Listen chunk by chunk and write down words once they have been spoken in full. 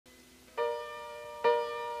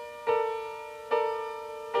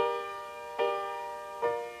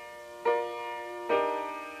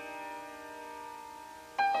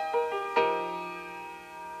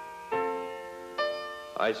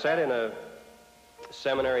I sat in a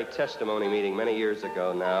seminary testimony meeting many years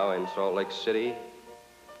ago now in Salt Lake City.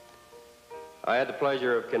 I had the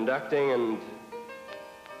pleasure of conducting and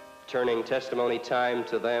turning testimony time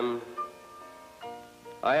to them.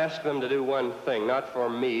 I asked them to do one thing, not for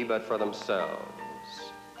me, but for themselves.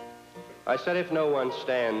 I said, if no one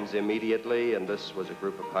stands immediately, and this was a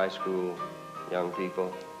group of high school young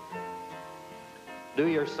people, do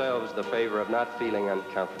yourselves the favor of not feeling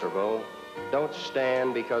uncomfortable. Don't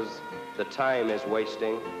stand because the time is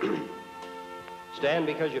wasting. Stand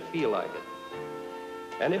because you feel like it.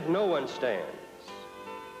 And if no one stands,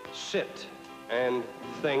 sit and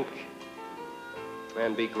think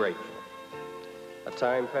and be grateful. A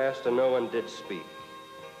time passed and no one did speak.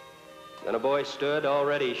 Then a boy stood,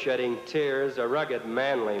 already shedding tears, a rugged,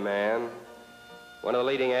 manly man, one of the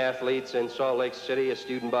leading athletes in Salt Lake City, a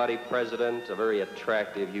student body president, a very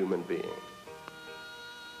attractive human being.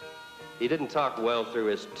 He didn't talk well through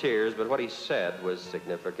his tears, but what he said was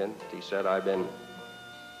significant. He said, I've been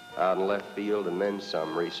out in left field and then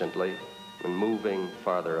some recently, and moving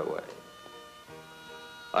farther away.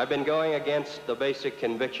 I've been going against the basic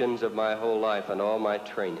convictions of my whole life and all my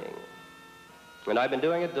training. And I've been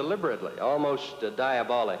doing it deliberately, almost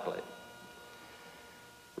diabolically.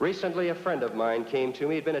 Recently, a friend of mine came to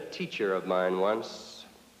me. He'd been a teacher of mine once.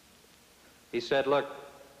 He said, look,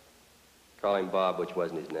 call him Bob, which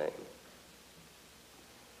wasn't his name.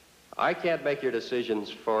 I can't make your decisions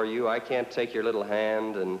for you. I can't take your little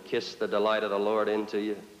hand and kiss the delight of the Lord into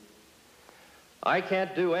you. I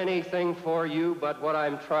can't do anything for you but what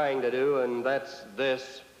I'm trying to do, and that's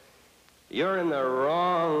this. You're in the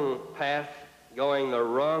wrong path, going the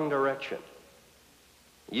wrong direction.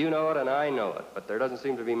 You know it and I know it, but there doesn't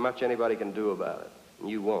seem to be much anybody can do about it, and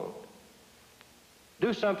you won't.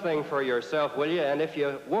 Do something for yourself, will you? And if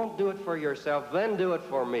you won't do it for yourself, then do it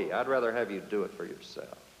for me. I'd rather have you do it for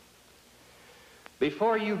yourself.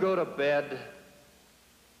 Before you go to bed,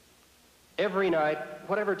 every night,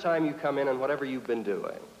 whatever time you come in and whatever you've been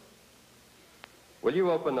doing, will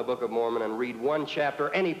you open the Book of Mormon and read one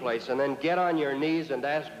chapter any place and then get on your knees and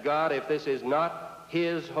ask God if this is not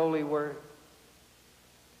His holy word?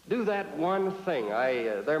 Do that one thing.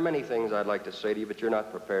 There are many things I'd like to say to you, but you're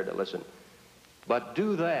not prepared to listen. But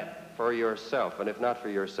do that for yourself, and if not for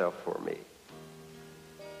yourself, for me.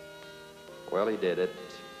 Well, he did it.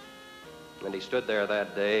 And he stood there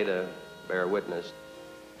that day to bear witness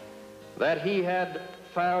that he had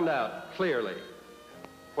found out clearly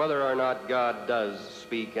whether or not God does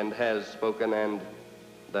speak and has spoken, and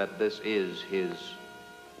that this is His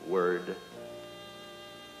word.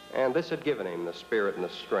 And this had given him the spirit and the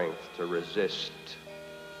strength to resist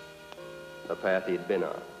the path he'd been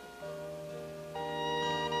on.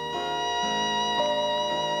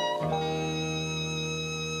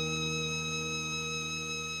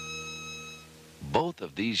 Both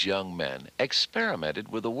of these young men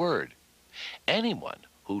experimented with the Word. Anyone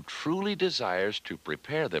who truly desires to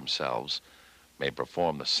prepare themselves may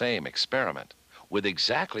perform the same experiment with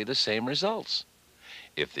exactly the same results.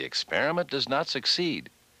 If the experiment does not succeed,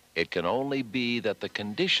 it can only be that the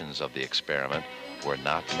conditions of the experiment were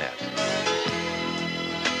not met.